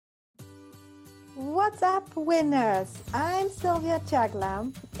What's up, winners? I'm Sylvia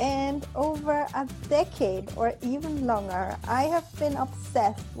Chagla, and over a decade or even longer, I have been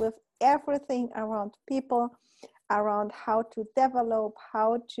obsessed with everything around people, around how to develop,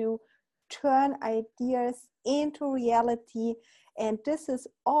 how to turn ideas into reality, and this is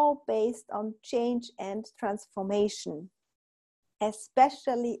all based on change and transformation,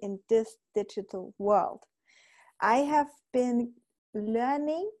 especially in this digital world. I have been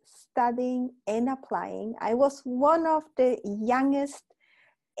learning, studying, and applying. I was one of the youngest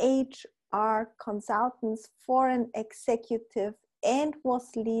HR consultants for an executive and was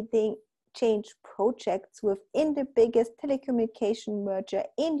leading change projects within the biggest telecommunication merger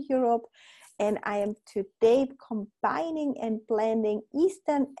in Europe. And I am today combining and blending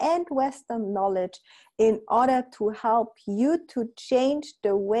Eastern and Western knowledge in order to help you to change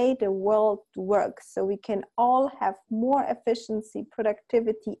the way the world works so we can all have more efficiency,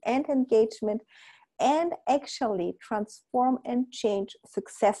 productivity, and engagement and actually transform and change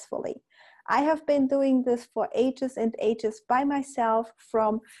successfully. I have been doing this for ages and ages by myself,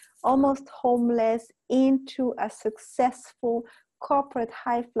 from almost homeless into a successful corporate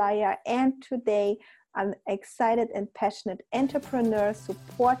high flyer, and today I'm excited and passionate entrepreneur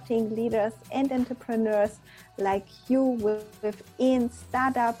supporting leaders and entrepreneurs like you within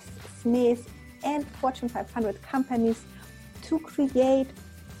startups, SMEs, and Fortune 500 companies to create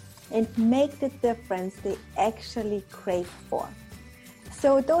and make the difference they actually crave for.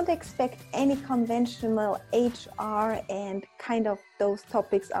 So don't expect any conventional HR and kind of those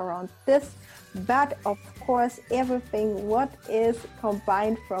topics around this, but of course everything what is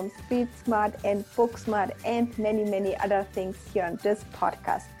combined from Street Smart and Book Smart and many other things here on this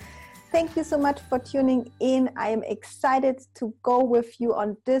podcast. Thank you so much for tuning in. I am excited to go with you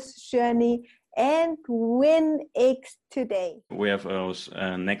on this journey and win X today. We have our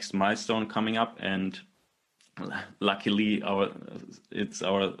next milestone coming up, and luckily it's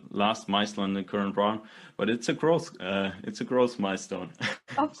our last milestone in the current round, but it's a growth milestone.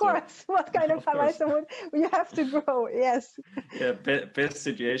 Of course. What kind of milestone you have to grow? Yes. Yeah, best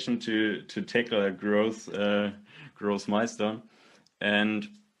situation to tackle a growth milestone, and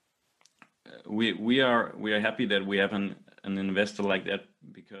we are happy that we have an investor like that,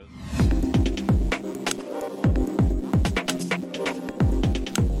 because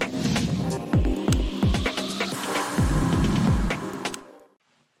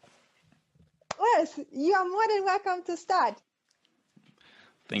yes, you are more than welcome to start.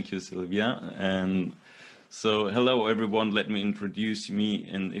 Thank you, Sylvia. And so, hello, everyone. Let me introduce me.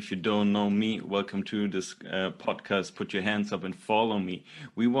 And if you don't know me, welcome to this podcast. Put your hands up and follow me.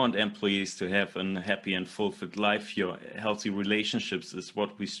 We want employees to have a happy and fulfilled life here. Healthy relationships is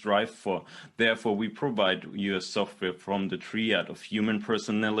what we strive for. Therefore, we provide you a software from the triad of human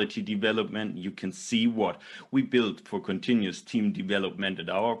personality development. You can see what we build for continuous team development at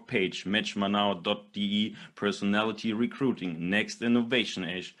our page, matchmanau.de, personality recruiting, next innovation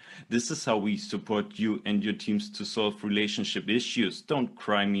age. This is how we support you and your teams to solve relationship issues. Don't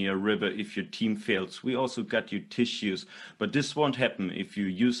cry me a river if your team fails. We also got you tissues, but this won't happen if you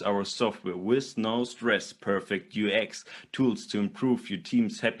use our software with no stress. Perfect UX tools to improve your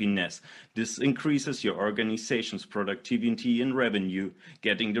team's happiness. This increases your organization's productivity and revenue.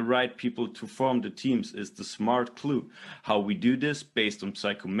 Getting the right people to form the teams is the smart clue. How we do this? Based on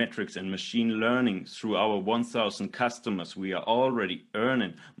psychometrics and machine learning. Through our 1,000 customers, we are already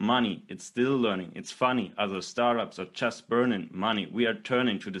earning money. It's still learning. It's funny. Other startups are just burning money. We are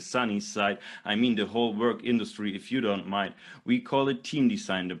turning to the sunny side. I mean the whole work industry, if you don't mind. We call it team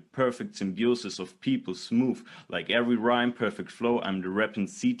design, the perfect symbiosis of people, smooth like every rhyme, perfect flow. I'm the rapping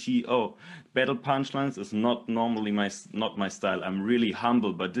CTO. Battle punchlines is not normally my style. I'm really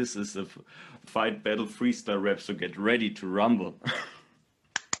humble, but this is a fight battle freestyle rap, so get ready to rumble. Woo!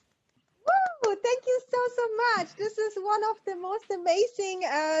 Thank you so much. This is one of the most amazing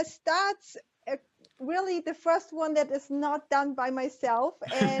starts. Really the first one that is not done by myself,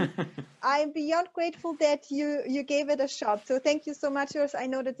 and I'm beyond grateful that you gave it a shot. So thank you so much, yours. I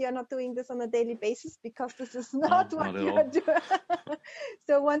know that you're not doing this on a daily basis because this is not what you're doing.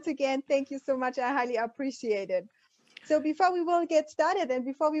 So once again, thank you so much. I highly appreciate it. So before we will get started and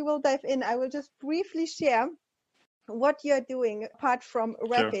before we will dive in, I will just briefly share what you're doing apart from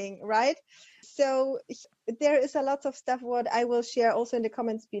rapping. Sure. Right? So there is a lot of stuff what I will share also in the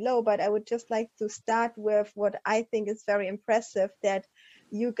comments below, but I would just like to start with what I think is very impressive, that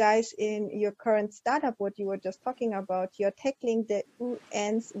you guys in your current startup, what you were just talking about, you're tackling the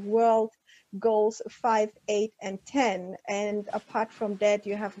UN's world goals 5, 8, and 10. And apart from that,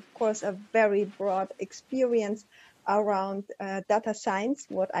 you have, of course, a very broad experience around data science,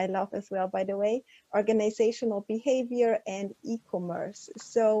 what I love as well, by the way, organizational behavior, and e-commerce.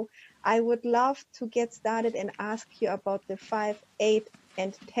 So I would love to get started and ask you about the 5, 8,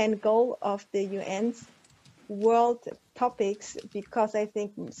 and 10 goal of the UN's world topics, because I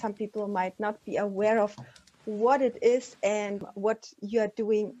think some people might not be aware of what it is and what you are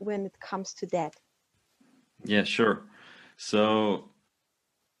doing when it comes to that. Yeah, sure. So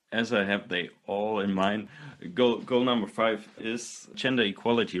as I have they all in mind, goal number 5 is gender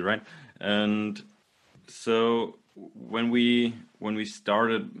equality, right? And so when we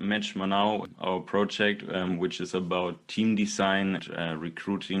started Match Manau, our project, which is about team design,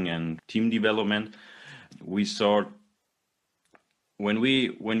 recruiting, and team development, we saw when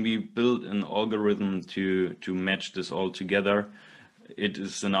we build an algorithm to match this all together, it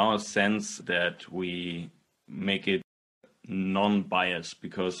is in our sense that we make it non-biased,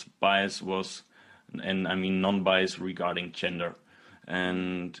 because bias was, and I mean non-bias regarding gender.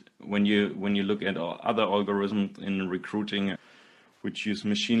 And when you look at other algorithms in recruiting which use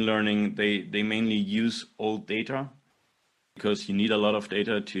machine learning, they mainly use old data, because you need a lot of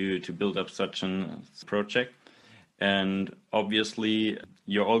data to build up such a project. And obviously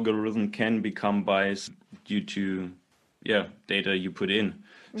your algorithm can become biased due to data you put in.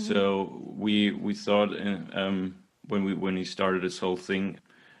 Mm-hmm. So we thought when we started this whole thing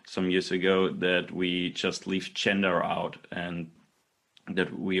some years ago that we just leave gender out, and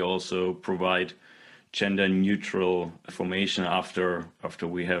that we also provide gender neutral information after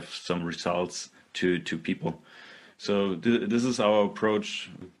we have some results to people. So this is our approach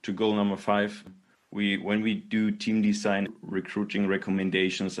to goal number 5. When we do team design, recruiting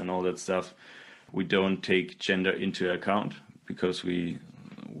recommendations and all that stuff, we don't take gender into account, because we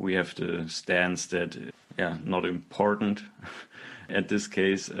have the stance that not important at this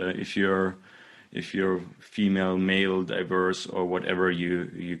case. If you're female, male, diverse, or whatever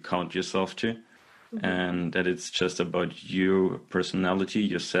you count yourself to, mm-hmm. and that it's just about your personality,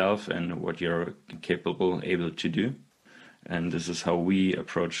 yourself, and what you're able to do. And this is how we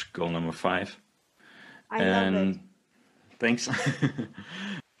approach goal number 5. I love it. Thanks.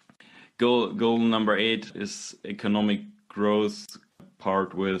 Goal number 8 is economic growth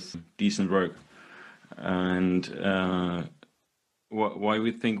part with decent work. And why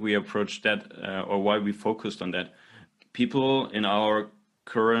we think we approached that, or why we focused on that. People in our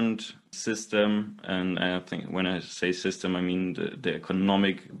current system, and I think when I say system, I mean the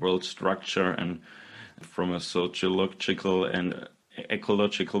economic world structure, and from a sociological and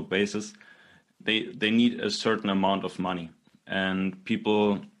ecological basis, they need a certain amount of money. And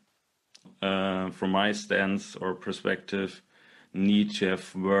people, from my stance or perspective, need to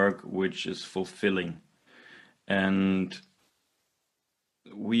have work which is fulfilling. And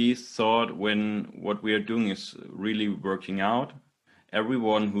we thought, when what we are doing is really working out,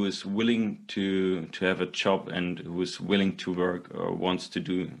 everyone who is willing to have a job and who is willing to work or wants to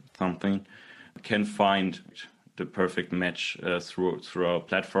do something can find the perfect match through our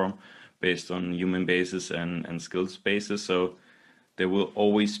platform, based on human basis and skills basis. So there will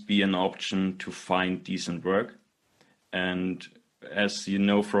always be an option to find decent work. And as you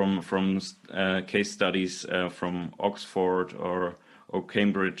know from case studies from Oxford or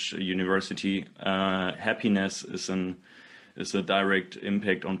Cambridge University, happiness is a direct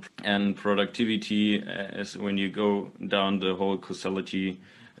impact on and productivity. As when you go down the whole causality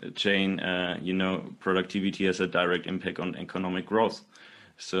chain, productivity has a direct impact on economic growth.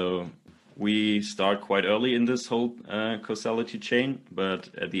 So we start quite early in this whole causality chain, but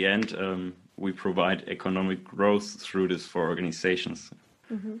at the end, we provide economic growth through this for organizations.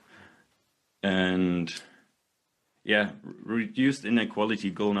 Mm-hmm. And reduced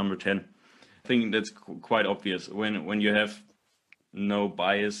inequality, goal number 10. I think that's quite obvious. When you have no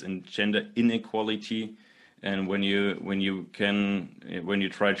bias in gender inequality, and when you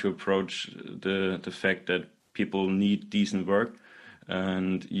try to approach the fact that people need decent work,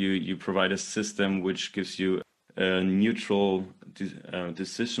 and you provide a system which gives you a neutral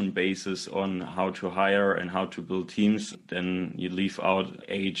decision basis on how to hire and how to build teams, then you leave out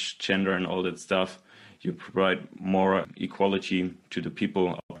age, gender, and all that stuff. You provide more equality to the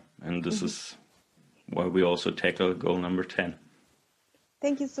people, and this mm-hmm. is why we also tackle goal number 10.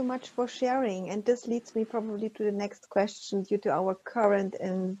 Thank you so much for sharing. And this leads me probably to the next question. Due to our current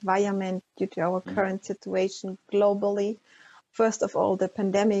environment, due to our current situation globally, first of all, the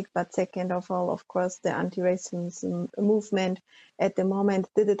pandemic, but second of all, of course, the anti-racism movement at the moment,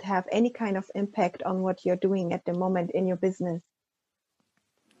 did it have any kind of impact on what you're doing at the moment in your business?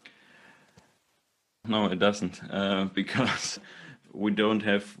 No, it doesn't, because we don't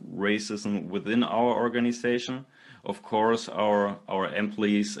have racism within our organization. of course, our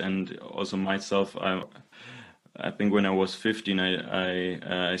employees and also myself. I think when I was 15,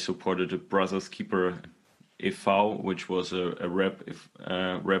 I supported the Brothers Keeper e.V., which was a rap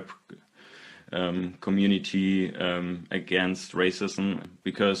community against racism,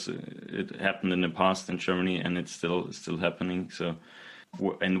 because it happened in the past in Germany and it's still happening. So,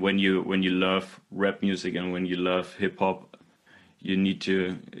 and when you love rap music and when you love hip hop, you need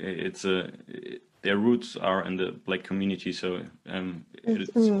to. Their roots are in the Black community, so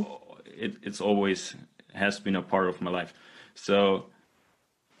it's always has been a part of my life. So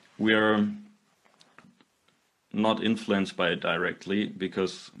we are not influenced by it directly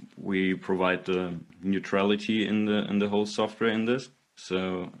because we provide the neutrality in the whole software in this.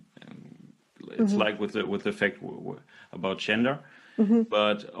 So it's like with the fact about gender.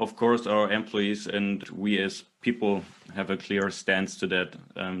 But of course, our employees and we as people have a clear stance to that,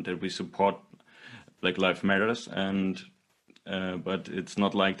 that we support Black Lives Matters, and but it's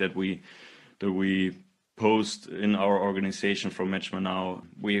not like that we post in our organization from Matchma Now.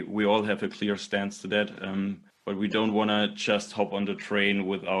 We all have a clear stance to that, but we don't want to just hop on the train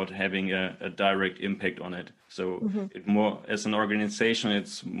without having a direct impact on it. So it more as an organization,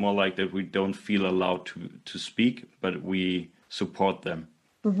 it's more like that we don't feel allowed to speak, but we support them.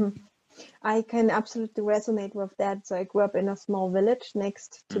 I can absolutely resonate with that. So I grew up in a small village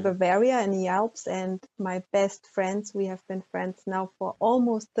next to Bavaria in the Alps, and my best friends, we have been friends now for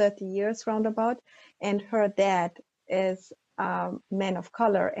almost 30 years roundabout, and her dad is a man of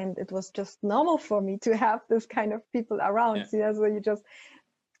color, and it was just normal for me to have this kind of people around. Yeah. So you just,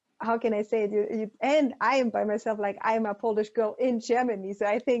 how can I say it? And I am by myself, like I am a Polish girl in Germany. So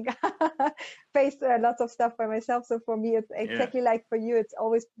I think faced lots of stuff by myself. So for me, it's exactly like for you, it's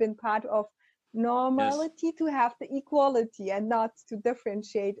always been part of normality to have the equality and not to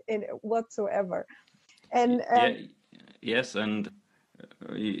differentiate in whatsoever. And yes, and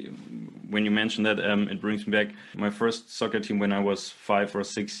when you mention that, it brings me back my first soccer team when I was 5 or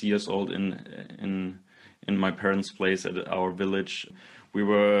 6 years old in my parents' place at our village. We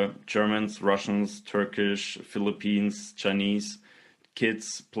were Germans, Russians, Turkish, Philippines, Chinese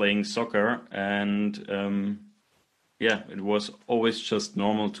kids playing soccer, and it was always just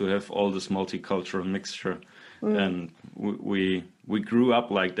normal to have all this multicultural mixture, and we grew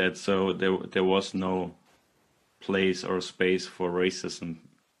up like that. So there was no place or space for racism.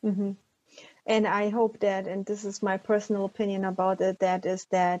 And I hope that, and this is my personal opinion about it, that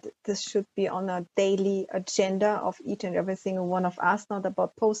this should be on a daily agenda of each and every single one of us, not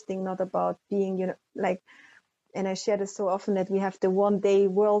about posting, not about being, and I share this so often that we have the 1 day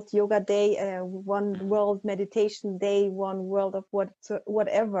World Yoga Day, 1 World Meditation Day, 1 World of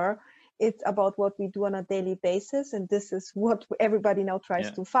whatever. It's about what we do on a daily basis. And this is what everybody now tries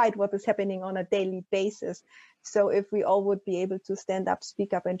to fight, what is happening on a daily basis. So if we all would be able to stand up,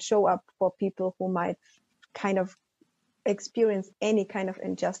 speak up, and show up for people who might kind of experience any kind of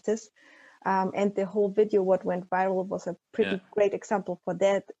injustice. And the whole video, what went viral, was a pretty great example for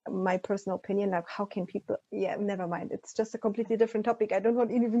that. My personal opinion, like how can people, never mind. It's just a completely different topic. I don't want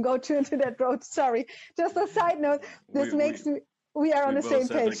to even go into that road. Sorry. Just a side note. We are on the same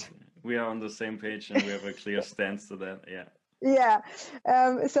page. We are on the same page and we have a clear stance to that.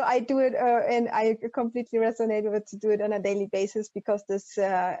 So I do it and I completely resonate with it to do it on a daily basis because this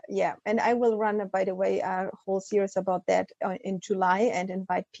and I will run, by the way, a whole series about that in July and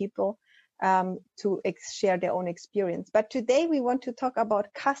invite people to share their own experience. But today we want to talk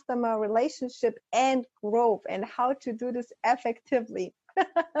about customer relationship and growth and how to do this effectively.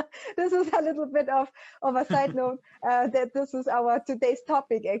 This is a little bit of a side note that this is our today's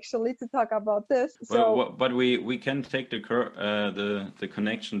topic, actually, to talk about this. But we can take the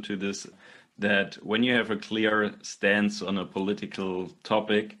connection to this, that when you have a clear stance on a political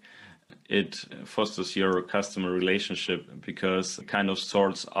topic, it fosters your customer relationship because it kind of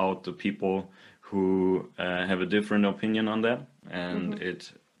sorts out the people who have a different opinion on that, and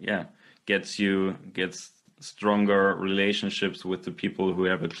it gets stronger relationships with the people who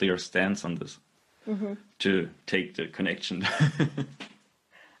have a clear stance on this. To take the connection.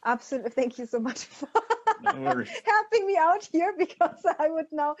 Absolutely. Thank you so much for helping me out here, because I would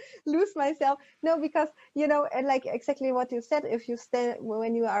now lose myself. No, because, and like exactly what you said, if you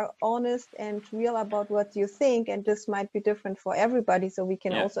when you are honest and real about what you think, and this might be different for everybody, so we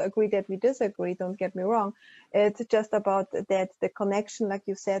can also agree that we disagree, don't get me wrong. It's just about that the connection, like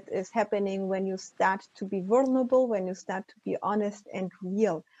you said, is happening when you start to be vulnerable, when you start to be honest and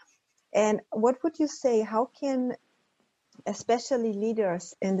real. And what would you say, how can especially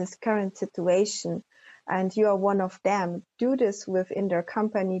leaders in this current situation and you are one of them, do this within their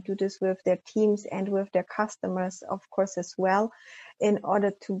company, do this with their teams and with their customers, of course, as well, in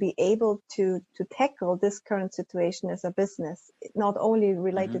order to be able to tackle this current situation as a business, not only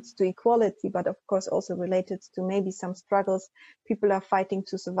related to equality, but of course also related to maybe some struggles people are fighting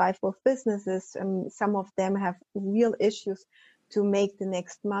to survive with businesses. Some of them have real issues to make the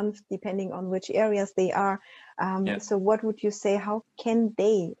next month, depending on which areas they are. So what would you say, how can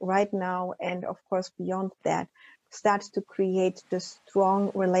they right now, and of course beyond that, start to create this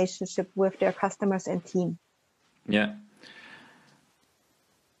strong relationship with their customers and team?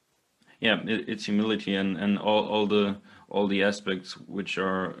 It's humility and all the aspects which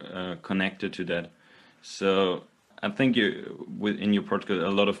are connected to that. So I think in your podcast, a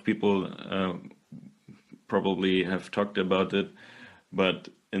lot of people probably have talked about it, but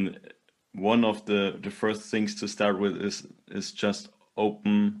one of the first things to start with is just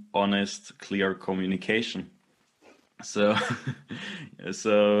open, honest, clear communication. So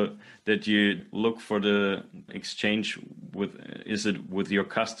that you look for the exchange is it with your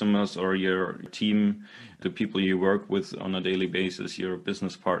customers or your team, the people you work with on a daily basis, your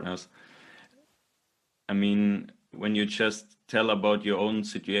business partners. I mean, when you just tell about your own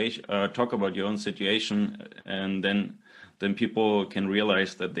situation, talk about your own situation, and then people can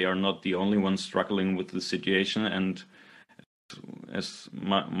realize that they are not the only ones struggling with the situation. And as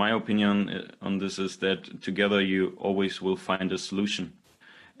my opinion on this is that together you always will find a solution.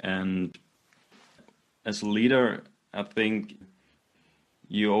 And as a leader, I think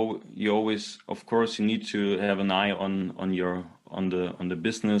you always, of course, you need to have an eye on the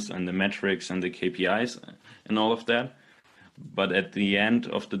business and the metrics and the KPIs and all of that. But at the end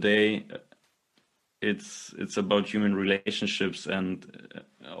of the day, it's about human relationships and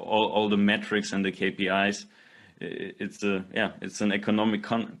all the metrics and the KPIs. It's an economic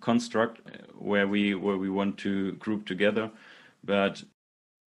construct where we want to group together, but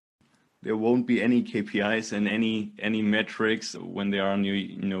there won't be any KPIs and any metrics when there are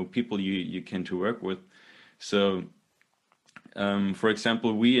new people you can to work with. So for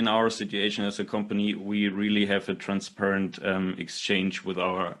example, we in our situation as a company, we really have a transparent exchange with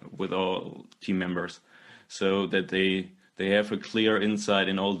our team members, so that they have a clear insight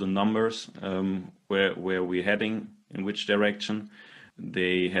in all the numbers, where we're heading, in which direction.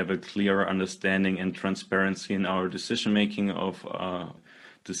 They have a clear understanding and transparency in our decision making of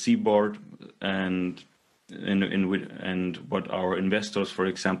the C-board and what our investors, for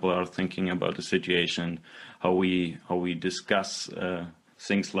example, are thinking about the situation, how we discuss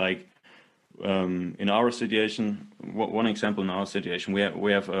things like in our situation. One example in our situation,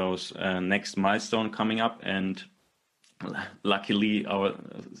 we have our next milestone coming up, and luckily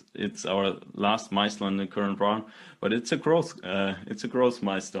it's our last milestone in the current round, but it's a growth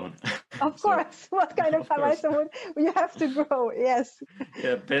milestone. Of course. What kind of milestone would you have to grow? Yes.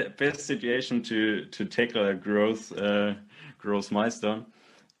 Yeah, best situation to tackle a growth milestone,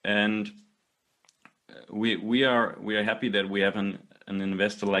 and we are happy that we have an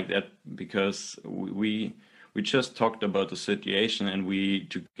investor like that, because we just talked about the situation, and we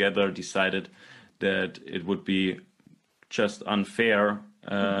together decided that it would be just unfair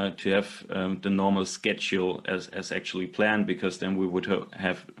to have the normal schedule as actually planned, because then we would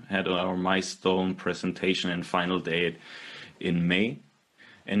have had our milestone presentation and final date in May,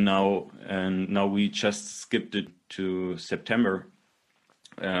 and now we just skipped it to September,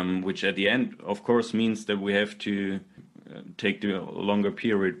 which at the end, of course, means that we have to take the longer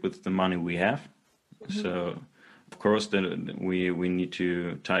period with the money we have. So, of course, then we need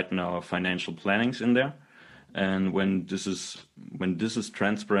to tighten our financial plannings in there. And when this is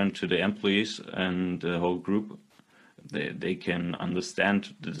transparent to the employees and the whole group, they can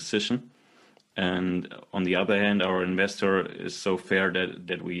understand the decision. And on the other hand, our investor is so fair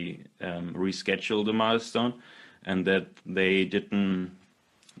that we reschedule the milestone, and that they didn't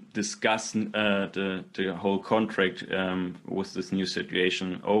discuss the whole contract with this new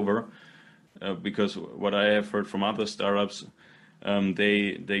situation over, because what I have heard from other startups,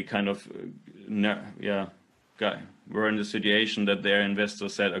 they kind of were in the situation that their investor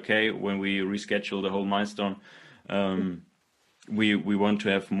said, okay, when we reschedule the whole milestone, we want to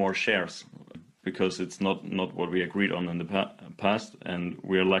have more shares, because it's not what we agreed on in the past, and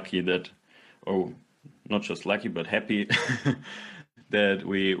we're lucky that, or not just lucky, but happy that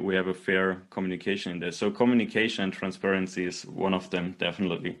we have a fair communication in there. So communication and transparency is one of them,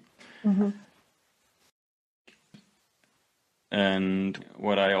 definitely. Mm-hmm. And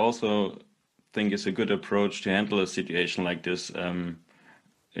what I also think is a good approach to handle a situation like this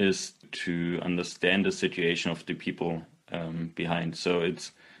is to understand the situation of the people behind. So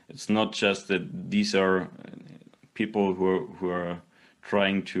it's not just that these are people who are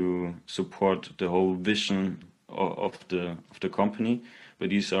trying to support the whole vision of the company, but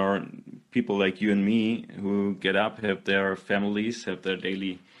these are people like you and me who get up, have their families, have their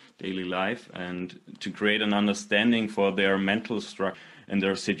daily life, and to create an understanding for their mental structure and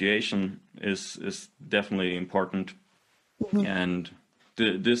their situation is definitely important. And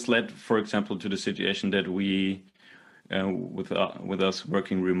this led, for example, to the situation that we with us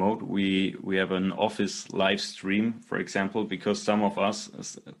working remote, we have an office live stream, for example, because some of us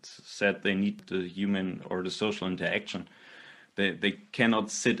said they need the human or the social interaction. They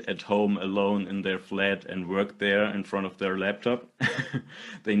cannot sit at home alone in their flat and work there in front of their laptop.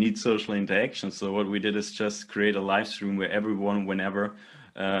 They need social interaction. So what we did is just create a live stream where everyone, whenever,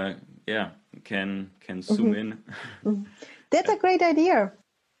 can zoom in. That's a great idea.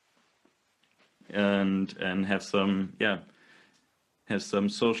 And have some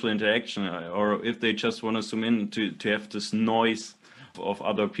social interaction, or if they just want to zoom in to have this noise of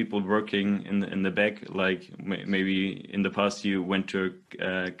other people working in the back, like maybe in the past you went to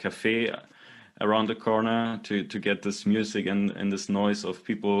a cafe around the corner to get this music and this noise of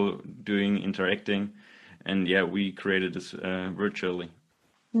people interacting, and we created this virtually.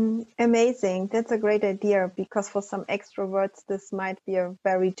 Amazing. That's a great idea, because for some extroverts this might be a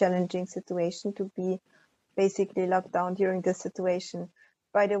very challenging situation to be basically locked down during this situation.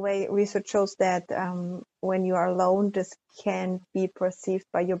 By the way, research shows that when you are alone, this can be perceived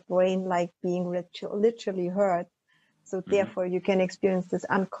by your brain like being literally hurt. So therefore you can experience this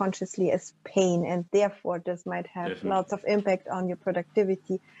unconsciously as pain, and therefore this might have lots of impact on your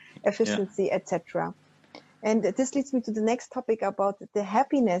productivity, efficiency, etc. And this leads me to the next topic about the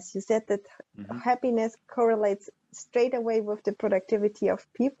happiness. You said that happiness correlates straight away with the productivity of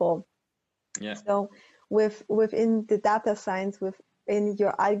people. Yeah. So within the data science, within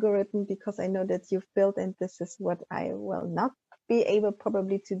your algorithm, because I know that you've built, and this is what I will not be able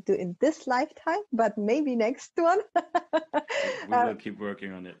probably to do in this lifetime, but maybe next one. We will keep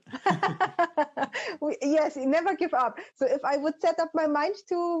working on it. Yes, never give up. So if I would set up my mind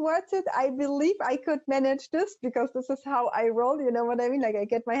towards it, I believe I could manage this, because this is how I roll. You know what I mean? Like I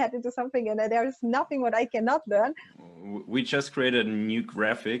get my head into something and there is nothing what I cannot learn. We just created a new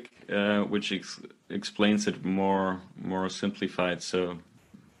graphic which explains it more simplified. So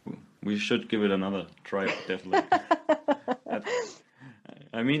we should give it another try, definitely.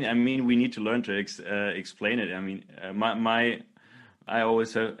 I mean, we need to learn to explain it. I mean, I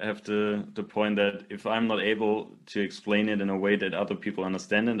always have the point that if I'm not able to explain it in a way that other people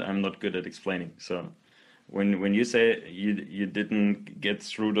understand it, I'm not good at explaining. So when you say you didn't get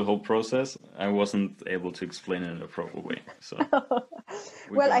through the whole process, I wasn't able to explain it in a proper way. So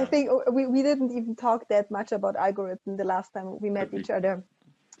well, I think we didn't even talk that much about algorithm the last time we met each other.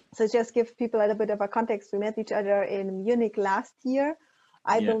 So just give people a little bit of a context. We met each other in Munich last year,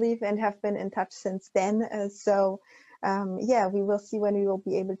 I believe, and have been in touch since then. We will see when we will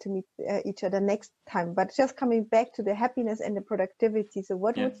be able to meet each other next time. But just coming back to the happiness and the productivity. So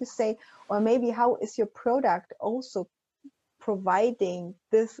what would you say, or maybe how is your product also providing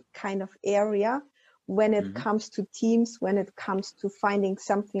this kind of area when it comes to teams, when it comes to finding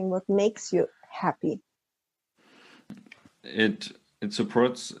something what makes you happy? It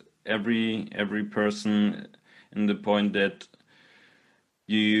supports every person in the point that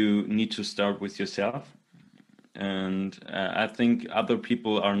you need to start with yourself. And I think other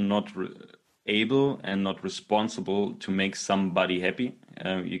people are not able and not responsible to make somebody happy.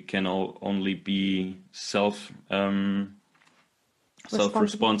 You can only be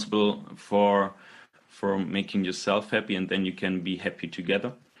self-responsible for making yourself happy, and then you can be happy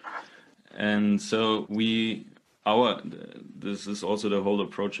together. And so this is also the whole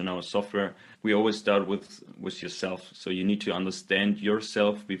approach in our software. We always start with yourself. So you need to understand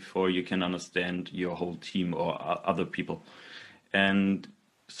yourself before you can understand your whole team or other people. And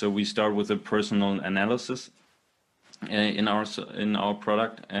so we start with a personal analysis in our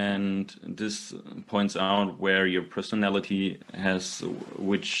product, and this points out where your personality has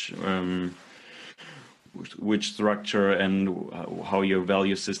which structure and how your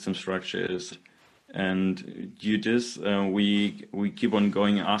value system structure is. And due to this, we keep on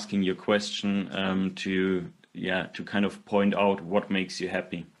going, asking your question to kind of point out what makes you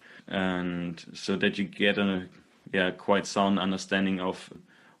happy, and so that you get a quite sound understanding of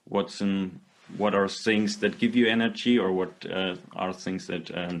what are things that give you energy, or what are things that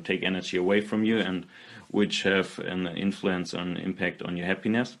take energy away from you, and which have an influence and impact on your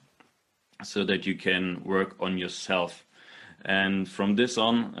happiness, so that you can work on yourself. And from this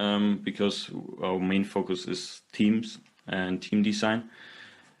on, because our main focus is teams and team design,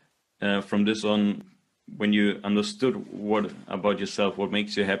 from this on, when you understood what about yourself, what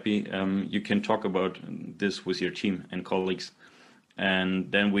makes you happy, you can talk about this with your team and colleagues.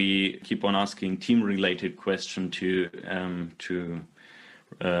 And then we keep on asking team-related questions to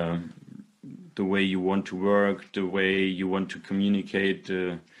the way you want to work, the way you want to communicate,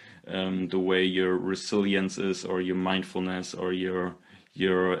 the way your resilience is, or your mindfulness, or your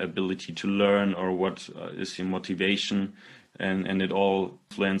ability to learn, or what is your motivation, and it all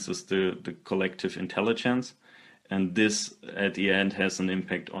influences the collective intelligence, and this at the end has an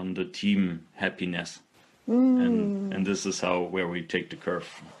impact on the team happiness. And this is where we take the curve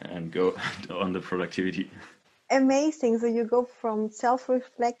and go on the productivity. Amazing. So you go from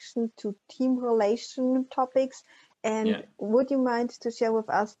self-reflection to team relation topics. And would you mind to share with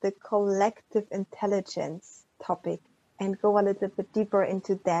us the collective intelligence topic and go a little bit deeper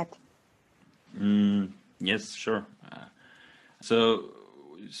into that? Yes, sure. So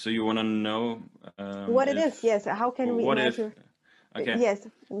you want to know what it is? Yes. How can we imagine? Okay. Yes.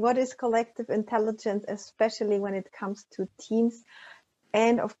 What is collective intelligence, especially when it comes to teams?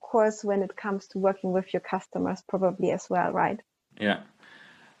 And of course, when it comes to working with your customers, probably as well, right? Yeah.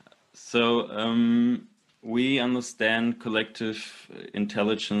 So we understand collective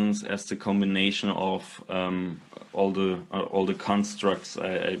intelligence as the combination of all the constructs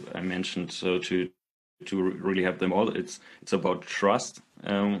I mentioned. So to really have them all, it's about trust.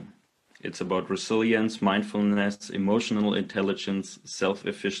 It's about resilience, mindfulness, emotional intelligence,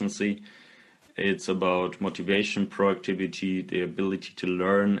 self-efficiency. It's about motivation, proactivity, the ability to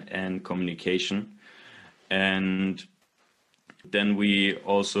learn, and communication. And then we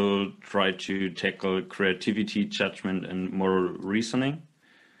also try to tackle creativity, judgment, and moral reasoning.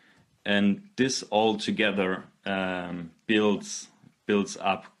 And this all together builds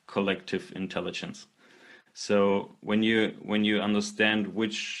up collective intelligence. So when you understand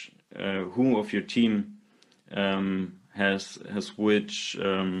who of your team has which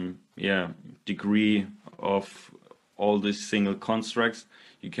degree of all these single constructs,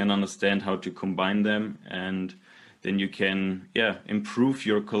 you can understand how to combine them, and then you can improve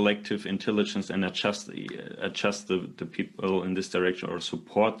your collective intelligence and adjust the people in this direction, or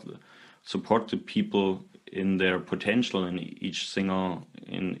support the people in their potential in each single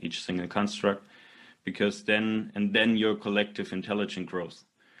construct, because then your collective intelligence grows.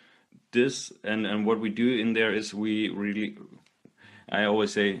 This and what we do in there is I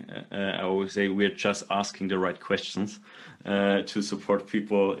always say we're just asking the right questions to support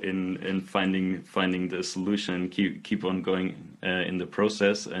people in finding the solution, and keep on going in the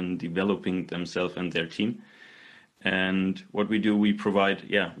process and developing themselves and their team. And what we do, we provide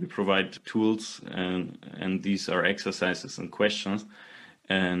tools, and these are exercises and questions.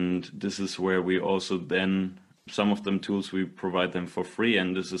 And this is where we also then, some of them tools we provide them for free,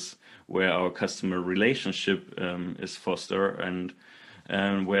 and this is where our customer relationship is fostered,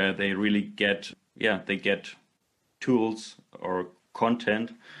 and where they really get tools or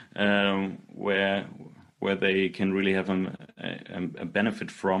content where they can really have a benefit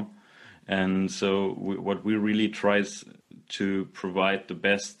from. And so what we really try is to provide the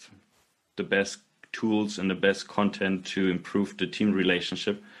best tools and the best content to improve the team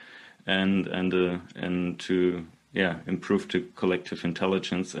relationship, and to improve the collective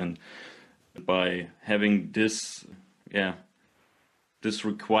intelligence. And by having this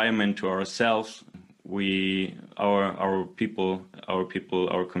requirement to ourselves, our people,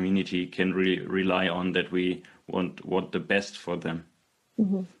 our community can really rely on that we want the best for them.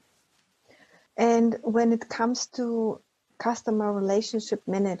 Mm-hmm. And when it comes to customer relationship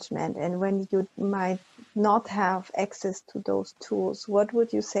management, and when you might not have access to those tools, what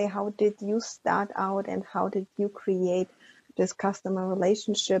would you say? How did you start out, and how did you create this customer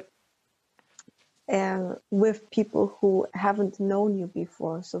relationship with people who haven't known you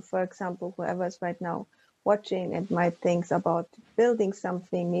before? So for example, whoever is right now watching and might think about building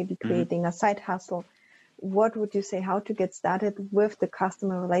something, maybe creating a side hustle, what would you say, how to get started with the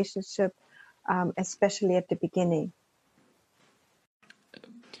customer relationship, especially at the beginning?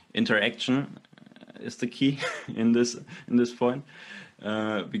 Interaction is the key in this point,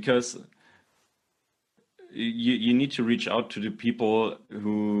 because you need to reach out to the people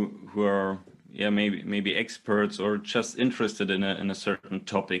who are maybe experts or just interested in a certain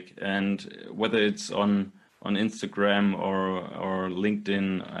topic, and whether it's on Instagram or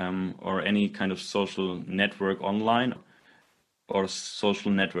LinkedIn or any kind of social network online or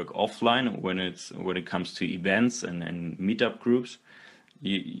social network offline, when it comes to events and meetup groups,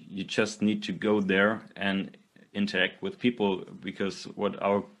 you just need to go there and interact with people, because what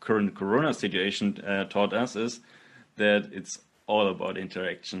our current Corona situation taught us is that it's all about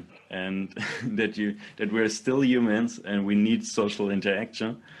interaction, and that we're still humans and we need social interaction.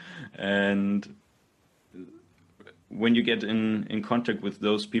 And when you get in contact with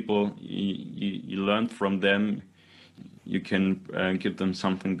those people, you learn from them. You can give them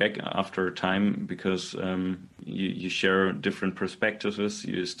something back after a time, because you share different perspectives.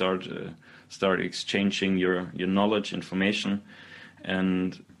 You start exchanging your knowledge, information,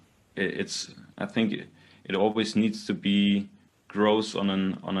 and I think it always needs to be growth on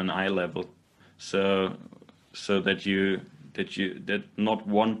an eye level, so that not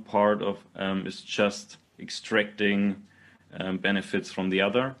one part of is just extracting benefits from the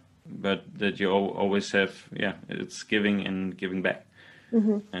other, but that you always have, it's giving and giving back.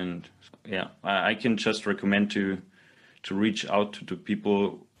 And I can just recommend to reach out to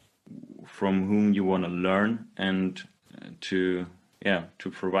people from whom you want to learn, and to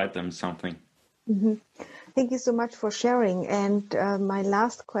provide them something. Thank you so much for sharing. And my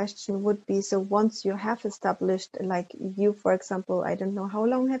last question would be, so once you have established, like you, for example, I don't know, how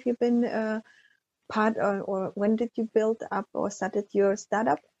long have you been part, or when did you build up or started your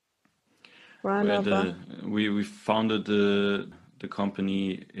startup? We founded the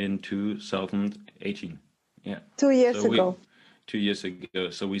company in 2018. Yeah. 2 years ago. 2 years ago.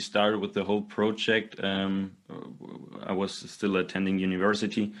 So we started with the whole project. I was still attending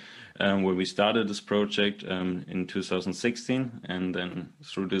university where we started this project in 2016. And then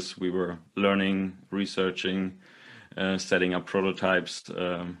through this, we were learning, researching, setting up prototypes,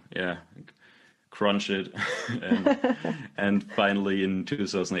 crunch it. And finally in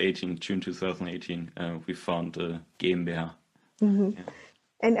June 2018, we found GmbH. Yeah.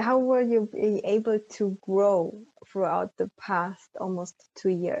 And how were you able to grow throughout the past almost 2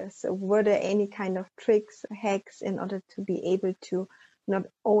 years? So were there any kind of tricks, hacks in order to be able to not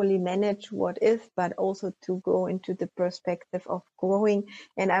only manage what is, but also to go into the perspective of growing?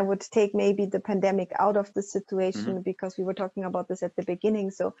 And I would take maybe the pandemic out of the situation, because we were talking about this at the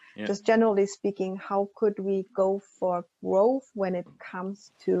beginning. So just generally speaking, how could we go for growth when it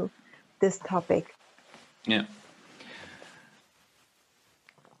comes to this topic? Yeah.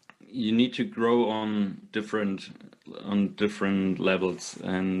 You need to grow on different levels,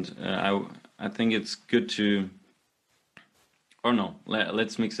 and I think it's good to. Or no,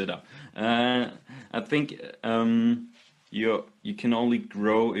 let's mix it up. I think you can only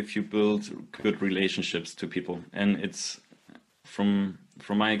grow if you build good relationships to people, and it's from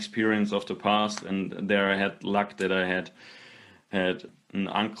my experience of the past. And there I had luck that I had an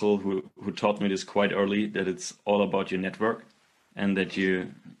uncle who taught me this quite early, that it's all about your network, and that you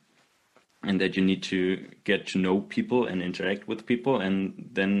need to get to know people and interact with people. And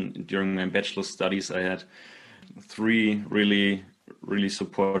then during my bachelor studies, I had 3 really, really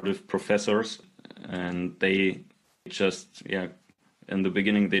supportive professors, and they just, in the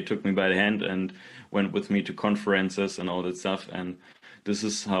beginning, they took me by the hand and went with me to conferences and all that stuff. And this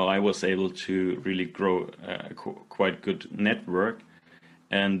is how I was able to really grow a quite good network.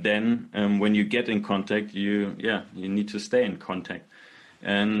 And then when you get in contact, you need to stay in contact.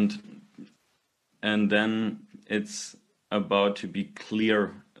 And then it's about to be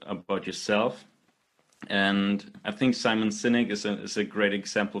clear about yourself. And I think Simon Sinek is a great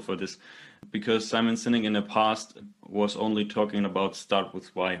example for this, because Simon Sinek in the past was only talking about start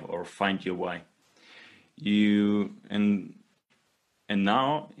with why, or find your why. And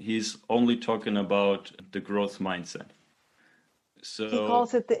now he's only talking about the growth mindset. So he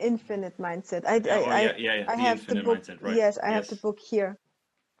calls it the infinite mindset. I have the book. Mindset, right? Yes, I have the book here.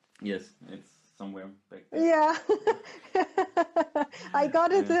 Yes, it's somewhere back there. Yeah. I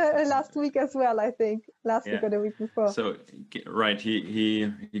got it last week as well, I think. Last week or the week before. So, right,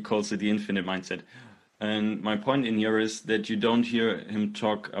 he calls it the infinite mindset. And my point in here is that you don't hear him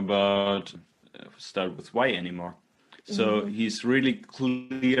talk about start with why anymore. So he's really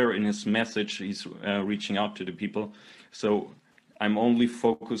clear in his message. He's reaching out to the people. So I'm only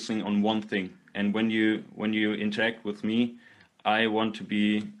focusing on one thing. And when you interact with me, I want to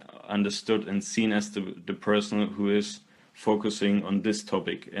be understood and seen as the person who is focusing on this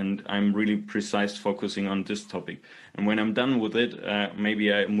topic, and I'm really precise focusing on this topic. And when I'm done with it,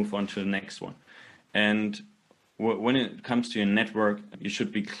 maybe I move on to the next one. And when it comes to your network, you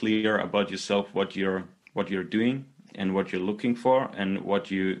should be clear about yourself, what you're doing and what you're looking for, and what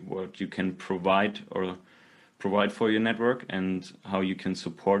you can provide for your network, and how you can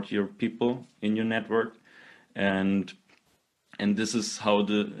support your people in your network. And this is how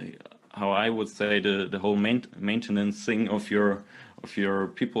I would say the whole maintenance thing of your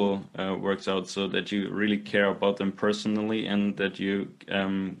people works out, so that you really care about them personally, and that you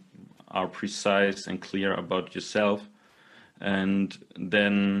are precise and clear about yourself, and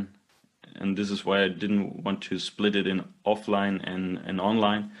then, and this is why I didn't want to split it in offline and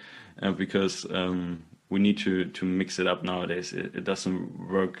online, because we need to mix it up nowadays. It doesn't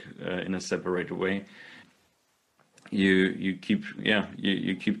work in a separated way. You keep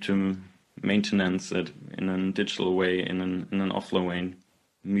you keep to maintenance it in a digital way, in an offline way.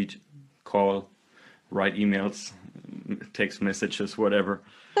 Meet, call, write emails, text messages, whatever.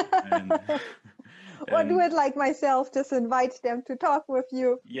 And, or do it like myself, just invite them to talk with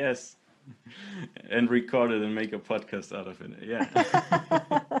you. Yes, and record it and make a podcast out of it. Yeah.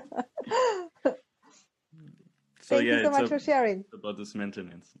 So Thank you so much for sharing. About this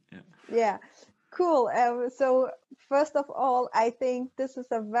maintenance. Yeah. Yeah. Cool. So first of all, I think this is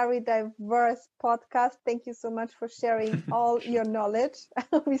a very diverse podcast. Thank you so much for sharing all your knowledge.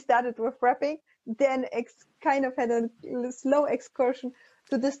 We started with rapping, then kind of had a slow excursion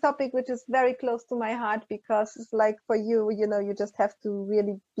to this topic, which is very close to my heart, because it's like for you, you know, you just have to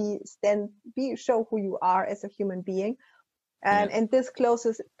really show who you are as a human being. And this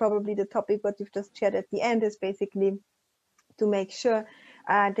closes probably the topic what you've just shared at the end, is basically to make sure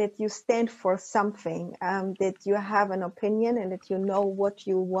that you stand for something, that you have an opinion, and that you know what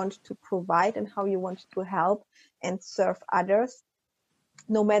you want to provide and how you want to help and serve others,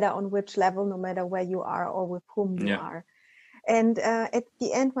 no matter on which level, no matter where you are or with whom you are. And at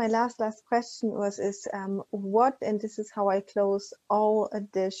the end, my last question is what, and this is how I close all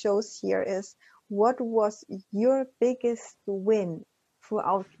the shows here, is what was your biggest win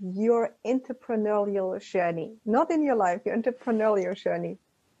throughout your entrepreneurial journey? Not in your life, your entrepreneurial journey.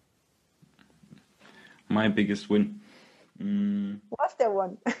 My biggest win. Was there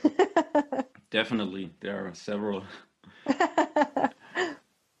one? Definitely, there are several.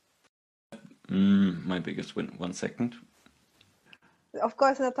 My biggest win. 1 second. Of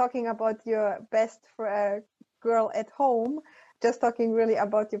course, not talking about your best girl at home, just talking really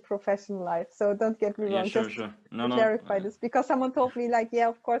about your professional life. So don't get me wrong. Sure. No, clarify this, because someone told me like, yeah,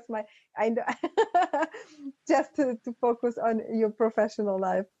 of course, I just to focus on your professional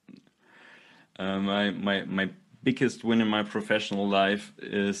life. My biggest win in my professional life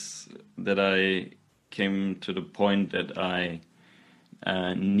is that I came to the point that I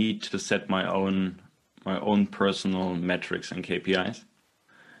need to set my own personal metrics and KPIs,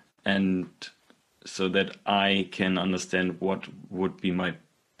 and so that I can understand what would be my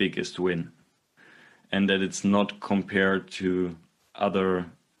biggest win, and that it's not compared to other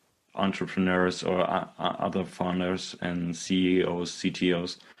entrepreneurs or other founders and CEOs,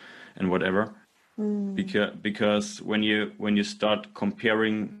 CTOs, and whatever. Because when you start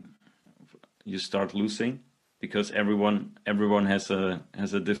comparing, you start losing, because everyone has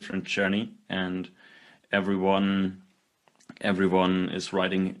a different journey, and everyone is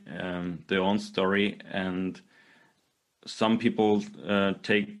writing their own story, and some people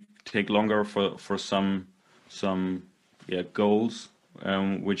take longer for some goals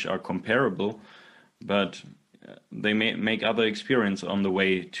which are comparable, but they may make other experience on the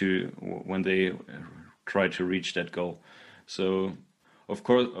way to when they try to reach that goal. So of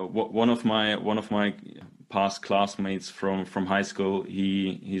course, one of my past classmates from high school,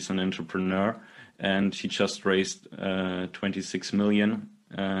 he's an entrepreneur, and he just raised 26 million,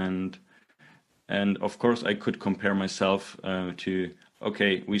 and of course I could compare myself to,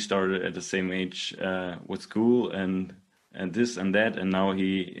 okay, we started at the same age with school and this and that, and now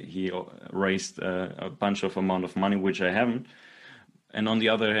he raised a bunch of amount of money, which I haven't. And on the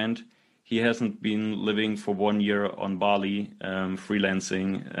other hand, he hasn't been living for 1 year on Bali,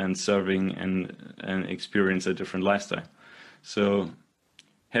 freelancing and serving and experience a different lifestyle. So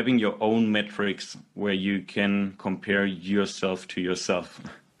having your own metrics where you can compare yourself to yourself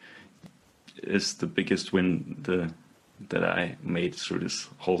is the biggest win that I made through this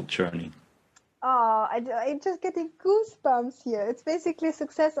whole journey. Oh, I'm just getting goosebumps here. It's basically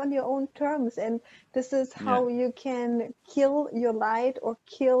success on your own terms. And this is how you can kill your light or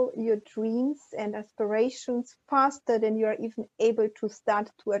kill your dreams and aspirations faster than you are even able to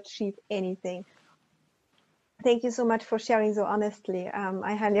start to achieve anything. Thank you so much for sharing so honestly.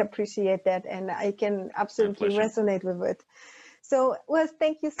 I highly appreciate that. And I can absolutely resonate with it. So, Urs,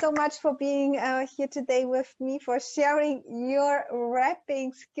 thank you so much for being here today with me, for sharing your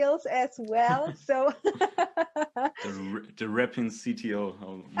rapping skills as well. So, the rapping CTO,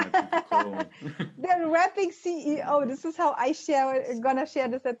 how my people call me. The rapping CEO. This is how gonna share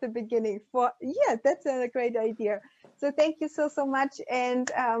this at the beginning. That's a great idea. So, thank you so much,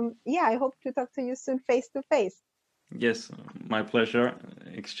 and I hope to talk to you soon, face to face. Yes, my pleasure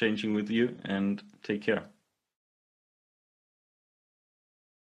exchanging with you, and take care.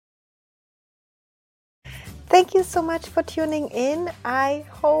 Thank you so much for tuning in. I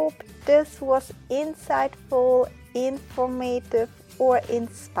hope this was insightful, informative, or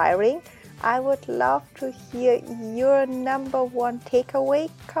inspiring. I would love to hear your number one takeaway.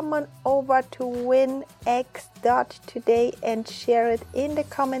 Come on over to winx.today and share it in the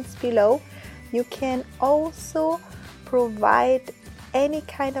comments below. You can also provide any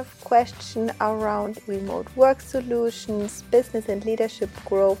kind of question around remote work solutions, business and leadership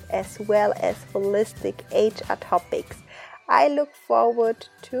growth, as well as holistic HR topics. I look forward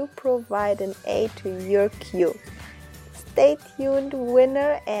to provide an aid to your queue. Stay tuned,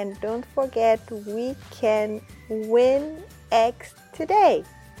 winner, and don't forget, we can win X today.